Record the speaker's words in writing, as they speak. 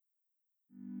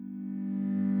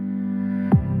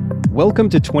Welcome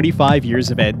to 25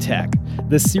 Years of Ed Tech,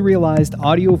 the serialized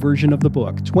audio version of the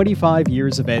book 25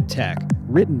 Years of Ed Tech,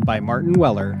 written by Martin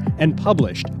Weller and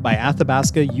published by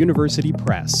Athabasca University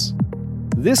Press.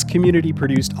 This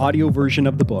community-produced audio version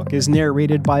of the book is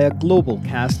narrated by a global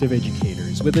cast of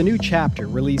educators with a new chapter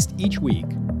released each week.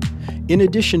 In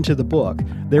addition to the book,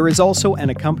 there is also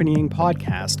an accompanying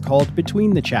podcast called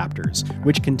Between the Chapters,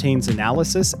 which contains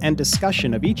analysis and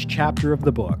discussion of each chapter of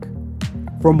the book.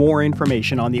 For more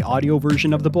information on the audio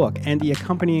version of the book and the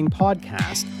accompanying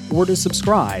podcast, or to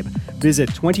subscribe, visit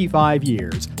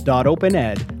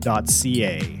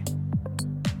 25years.opened.ca.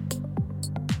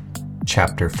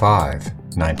 Chapter 5,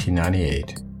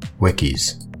 1998,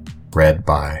 Wikis, read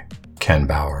by Ken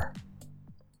Bauer.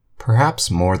 Perhaps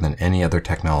more than any other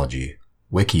technology,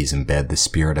 wikis embed the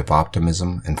spirit of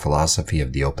optimism and philosophy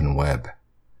of the open web.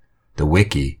 The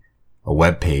wiki, a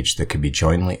web page that could be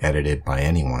jointly edited by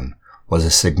anyone, was a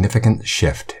significant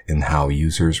shift in how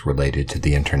users related to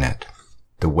the internet.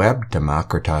 The web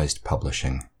democratized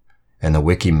publishing, and the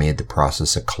wiki made the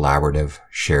process a collaborative,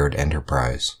 shared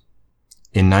enterprise.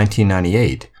 In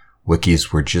 1998,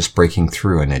 wikis were just breaking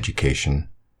through in education.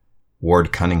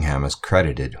 Ward Cunningham is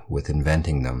credited with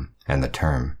inventing them and the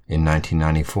term in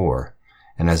 1994,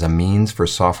 and as a means for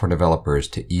software developers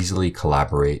to easily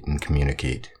collaborate and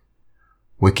communicate.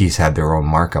 Wikis had their own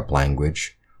markup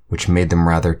language, which made them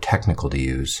rather technical to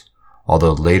use,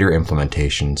 although later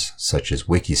implementations, such as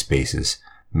Wikispaces,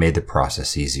 made the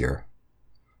process easier.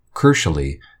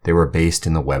 Crucially, they were based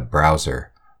in the web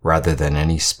browser, rather than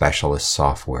any specialist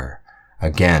software,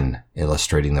 again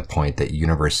illustrating the point that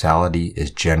universality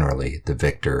is generally the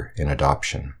victor in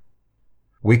adoption.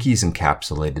 Wikis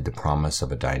encapsulated the promise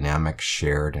of a dynamic,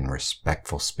 shared, and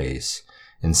respectful space,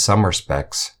 in some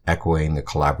respects echoing the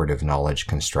collaborative knowledge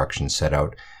construction set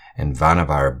out in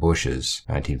Vannevar Bush's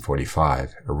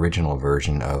 1945 original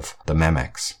version of the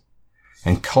Memex,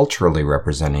 and culturally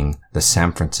representing the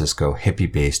San Francisco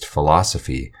hippie-based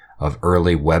philosophy of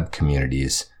early web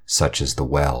communities such as the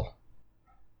Well.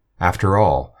 After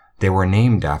all, they were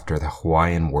named after the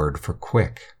Hawaiian word for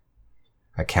quick.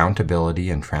 Accountability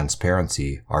and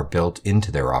transparency are built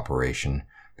into their operation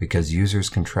because users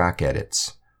can track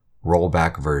edits, roll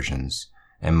back versions,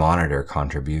 and monitor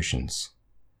contributions.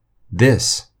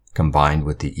 This, combined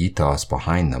with the ethos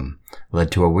behind them, led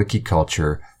to a wiki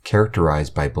culture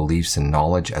characterized by beliefs in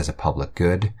knowledge as a public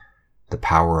good, the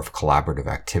power of collaborative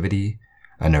activity,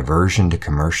 an aversion to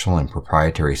commercial and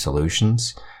proprietary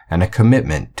solutions, and a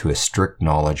commitment to a strict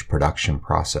knowledge production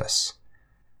process.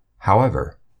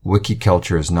 However, wiki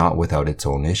culture is not without its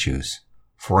own issues.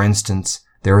 For instance,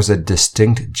 there is a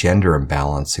distinct gender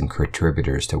imbalance in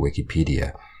contributors to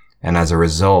Wikipedia, and as a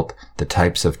result, the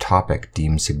types of topic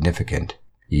deemed significant,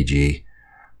 e.g.,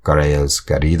 Garayes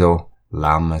Garrido,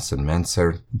 Lamas and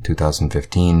Menser,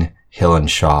 2015, Hill and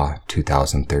Shaw,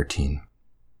 2013.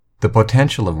 The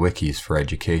potential of wikis for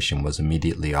education was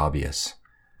immediately obvious.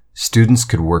 Students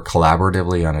could work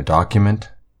collaboratively on a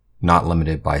document, not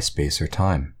limited by space or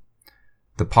time.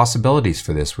 The possibilities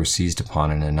for this were seized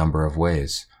upon in a number of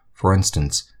ways. For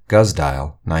instance,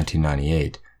 Guzdial,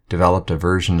 1998, developed a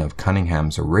version of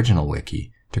Cunningham's original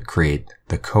wiki to create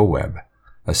the CoWeb,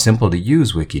 a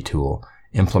simple-to-use wiki tool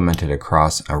implemented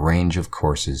across a range of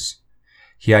courses.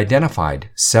 He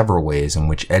identified several ways in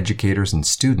which educators and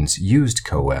students used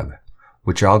CoWeb,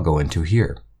 which I'll go into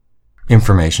here.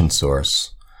 Information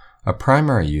source. A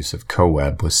primary use of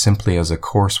CoWeb was simply as a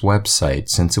course website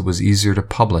since it was easier to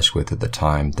publish with at the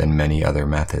time than many other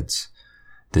methods.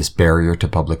 This barrier to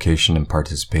publication and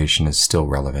participation is still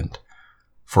relevant.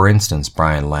 For instance,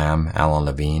 Brian Lamb, Alan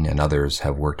Levine, and others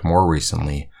have worked more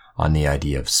recently on the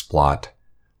idea of SPLOT,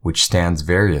 which stands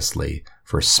variously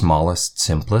for smallest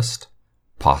simplest,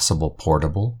 possible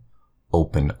portable,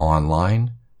 open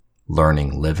online,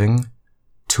 learning living,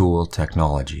 tool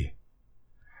technology.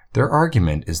 Their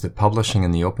argument is that publishing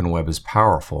in the open web is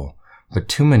powerful, but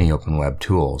too many open web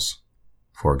tools,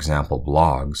 for example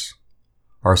blogs,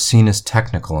 are seen as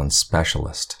technical and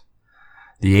specialist.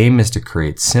 The aim is to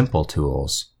create simple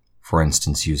tools, for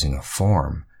instance using a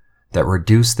form, that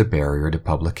reduce the barrier to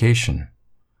publication.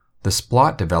 The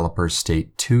SPLOT developers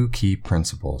state two key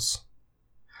principles.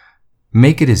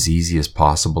 Make it as easy as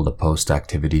possible to post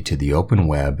activity to the open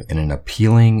web in an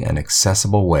appealing and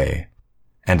accessible way,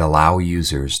 and allow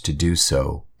users to do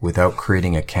so without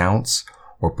creating accounts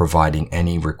or providing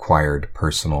any required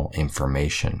personal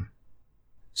information.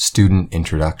 Student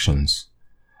introductions.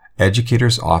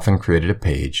 Educators often created a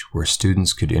page where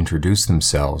students could introduce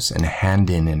themselves and hand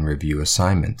in and review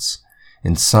assignments.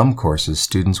 In some courses,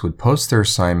 students would post their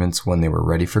assignments when they were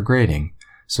ready for grading,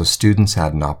 so students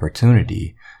had an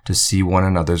opportunity to see one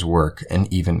another's work and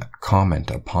even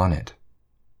comment upon it.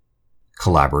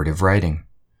 Collaborative writing.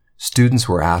 Students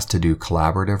were asked to do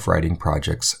collaborative writing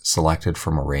projects selected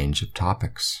from a range of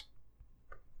topics.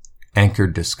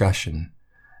 Anchored discussion.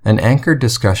 An anchored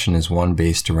discussion is one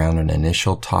based around an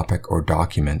initial topic or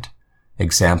document.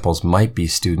 Examples might be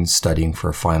students studying for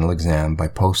a final exam by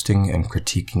posting and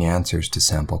critiquing answers to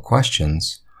sample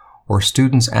questions, or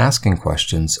students asking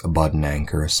questions about an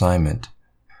anchor assignment.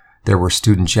 There were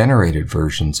student-generated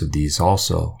versions of these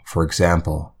also, for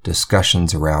example,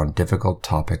 discussions around difficult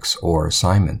topics or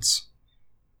assignments.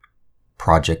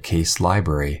 Project case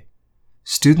library.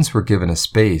 Students were given a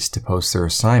space to post their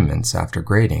assignments after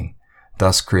grading,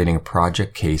 thus creating a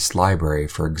project case library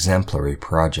for exemplary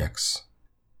projects.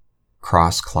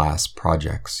 Cross-class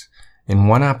projects. In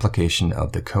one application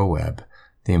of the CoWeb,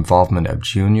 the involvement of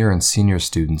junior and senior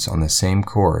students on the same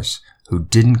course who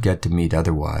didn't get to meet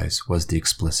otherwise was the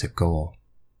explicit goal.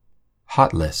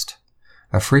 Hot list.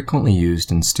 A frequently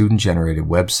used and student-generated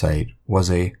website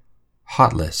was a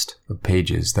hot list of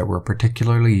pages that were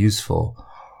particularly useful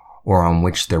or on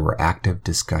which there were active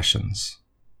discussions.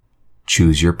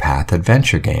 Choose Your Path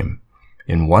adventure game.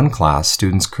 In one class,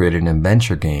 students created an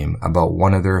adventure game about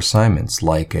one of their assignments,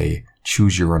 like a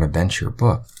Choose Your Own Adventure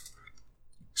book.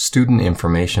 Student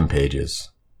information pages.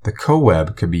 The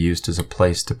CoWeb could be used as a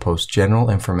place to post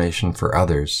general information for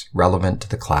others relevant to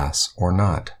the class or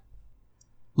not.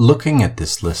 Looking at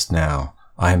this list now,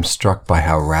 I am struck by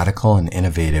how radical and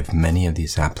innovative many of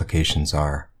these applications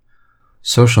are.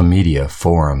 Social media,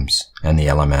 forums, and the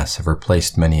LMS have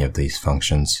replaced many of these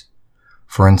functions.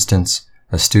 For instance,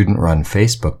 a student-run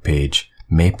Facebook page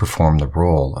may perform the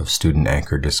role of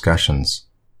student-anchored discussions.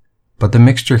 But the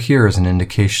mixture here is an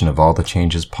indication of all the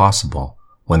changes possible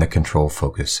when the control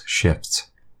focus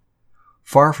shifts.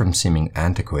 Far from seeming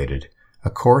antiquated, a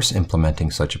course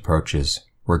implementing such approaches,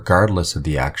 regardless of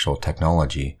the actual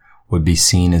technology, would be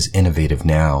seen as innovative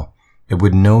now. It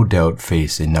would no doubt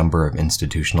face a number of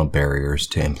institutional barriers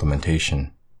to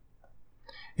implementation.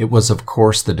 It was, of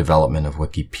course, the development of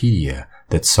Wikipedia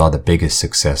that saw the biggest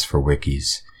success for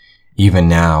wikis. Even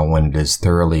now, when it is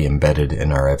thoroughly embedded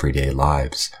in our everyday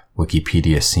lives,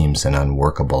 Wikipedia seems an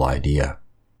unworkable idea.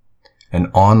 An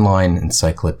online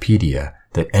encyclopedia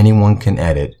that anyone can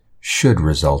edit should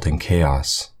result in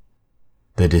chaos.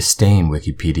 The disdain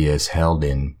Wikipedia is held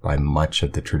in by much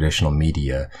of the traditional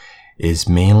media is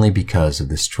mainly because of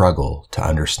the struggle to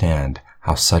understand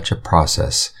how such a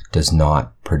process does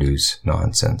not produce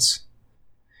nonsense.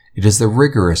 It is the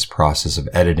rigorous process of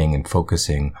editing and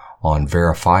focusing on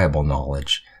verifiable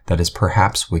knowledge that is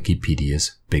perhaps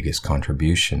Wikipedia's biggest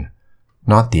contribution,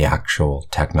 not the actual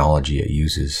technology it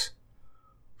uses.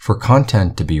 For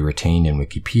content to be retained in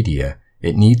Wikipedia,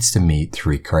 it needs to meet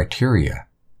 3 criteria: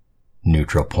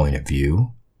 neutral point of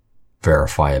view,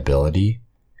 verifiability,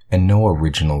 and no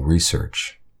original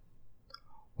research.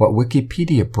 What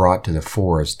Wikipedia brought to the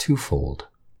fore is twofold.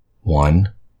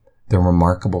 1. The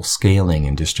remarkable scaling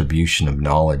and distribution of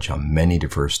knowledge on many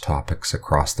diverse topics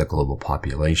across the global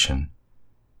population.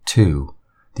 2.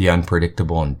 The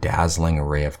unpredictable and dazzling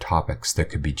array of topics that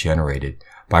could be generated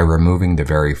by removing the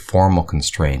very formal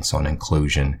constraints on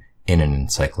inclusion in an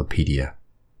encyclopedia.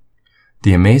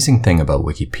 The amazing thing about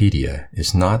Wikipedia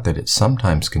is not that it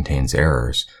sometimes contains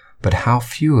errors, but how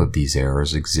few of these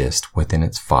errors exist within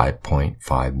its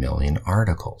 5.5 million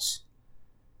articles,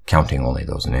 counting only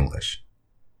those in English.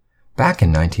 Back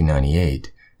in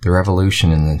 1998, the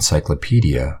revolution in the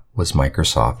encyclopedia was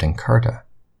Microsoft Encarta.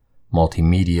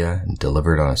 Multimedia and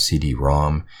delivered on a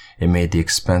CD-ROM, it made the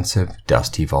expensive,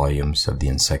 dusty volumes of the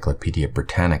Encyclopedia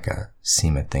Britannica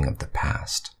seem a thing of the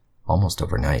past, almost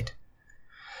overnight.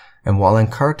 And while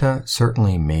Encarta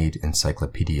certainly made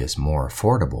encyclopedias more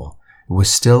affordable, it was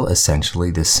still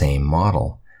essentially the same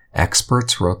model.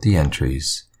 Experts wrote the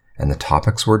entries, and the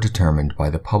topics were determined by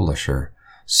the publisher,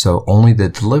 so only the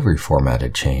delivery format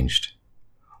had changed.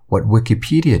 What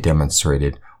Wikipedia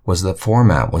demonstrated was that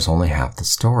format was only half the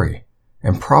story,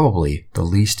 and probably the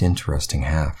least interesting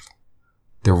half.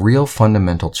 The real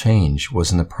fundamental change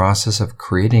was in the process of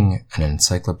creating an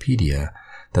encyclopedia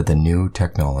that the new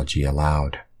technology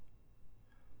allowed.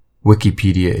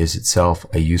 Wikipedia is itself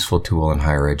a useful tool in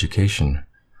higher education.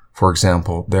 For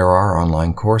example, there are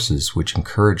online courses which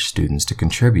encourage students to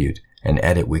contribute and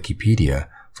edit Wikipedia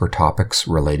for topics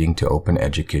relating to open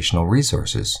educational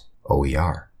resources,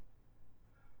 OER.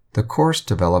 The course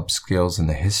develops skills in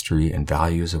the history and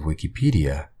values of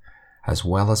Wikipedia, as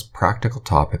well as practical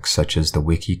topics such as the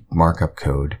Wiki markup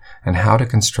code and how to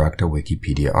construct a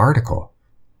Wikipedia article.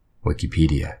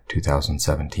 Wikipedia,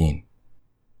 2017.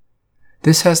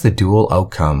 This has the dual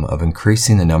outcome of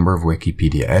increasing the number of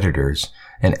Wikipedia editors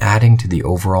and adding to the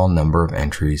overall number of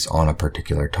entries on a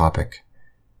particular topic.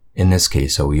 In this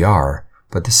case OER,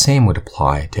 but the same would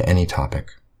apply to any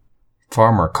topic.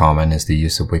 Far more common is the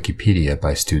use of Wikipedia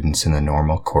by students in the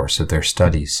normal course of their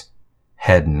studies.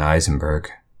 Head and Eisenberg,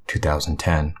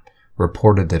 2010,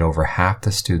 reported that over half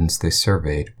the students they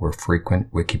surveyed were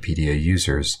frequent Wikipedia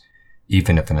users,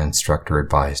 even if an instructor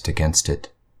advised against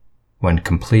it. When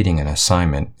completing an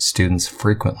assignment, students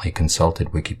frequently consulted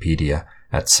Wikipedia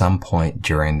at some point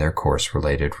during their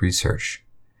course-related research.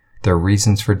 Their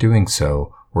reasons for doing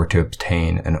so were to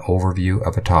obtain an overview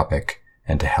of a topic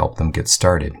and to help them get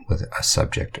started with a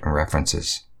subject and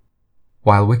references.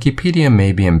 While Wikipedia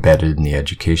may be embedded in the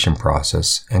education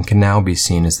process and can now be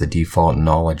seen as the default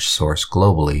knowledge source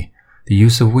globally, the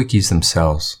use of wikis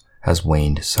themselves has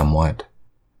waned somewhat.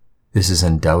 This is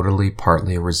undoubtedly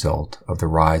partly a result of the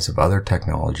rise of other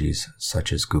technologies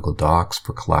such as Google Docs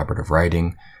for collaborative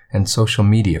writing and social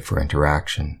media for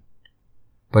interaction.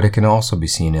 But it can also be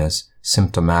seen as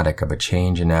symptomatic of a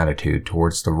change in attitude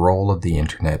towards the role of the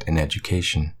internet in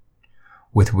education.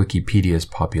 With Wikipedia's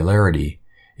popularity,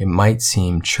 it might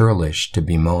seem churlish to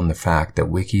bemoan the fact that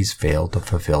wikis fail to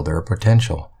fulfill their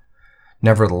potential.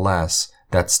 Nevertheless,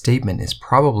 that statement is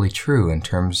probably true in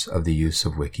terms of the use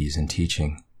of wikis in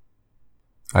teaching.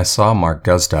 I saw Mark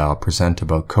Guzdial present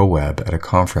about CoWeb at a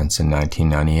conference in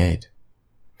 1998,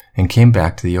 and came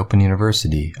back to the Open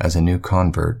University as a new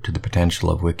convert to the potential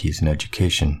of wikis in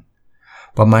education.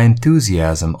 But my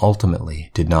enthusiasm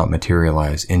ultimately did not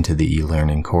materialize into the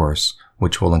e-learning course,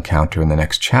 which we'll encounter in the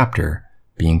next chapter,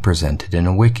 being presented in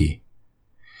a wiki.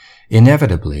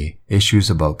 Inevitably, issues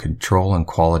about control and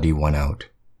quality won out.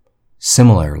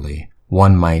 Similarly,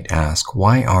 one might ask,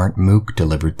 why aren't MOOC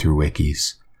delivered through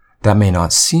wikis? That may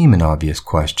not seem an obvious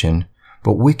question,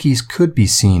 but wikis could be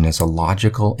seen as a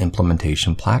logical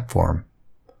implementation platform.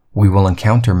 We will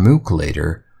encounter MOOC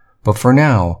later, but for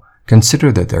now,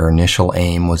 consider that their initial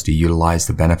aim was to utilize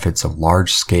the benefits of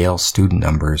large-scale student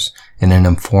numbers in an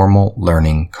informal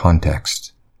learning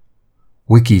context.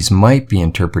 Wikis might be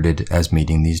interpreted as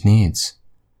meeting these needs.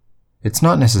 It's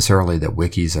not necessarily that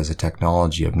wikis as a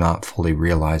technology have not fully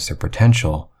realized their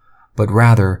potential, but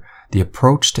rather the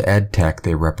approach to EdTech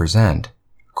they represent,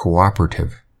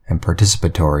 cooperative and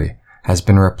participatory, has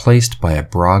been replaced by a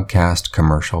broadcast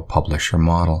commercial publisher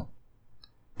model.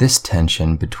 This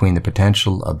tension between the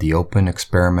potential of the open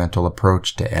experimental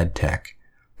approach to EdTech,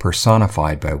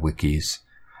 personified by wikis,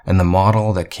 and the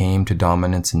model that came to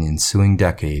dominance in the ensuing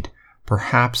decade,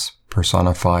 perhaps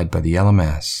personified by the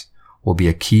LMS, will be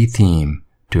a key theme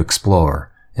to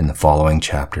explore in the following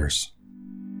chapters.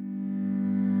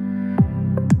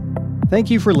 Thank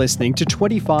you for listening to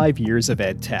 25 Years of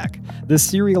EdTech, the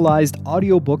serialized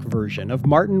audiobook version of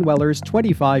Martin Weller's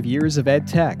 25 Years of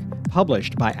EdTech,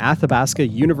 published by Athabasca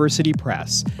University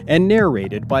Press and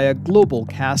narrated by a global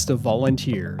cast of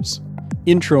volunteers.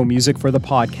 Intro music for the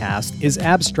podcast is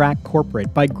Abstract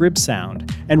Corporate by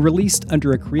Gribsound and released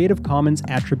under a Creative Commons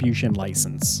Attribution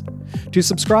license. To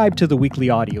subscribe to the weekly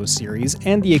audio series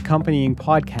and the accompanying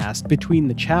podcast between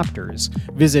the chapters,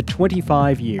 visit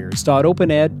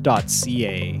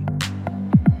 25years.opened.ca.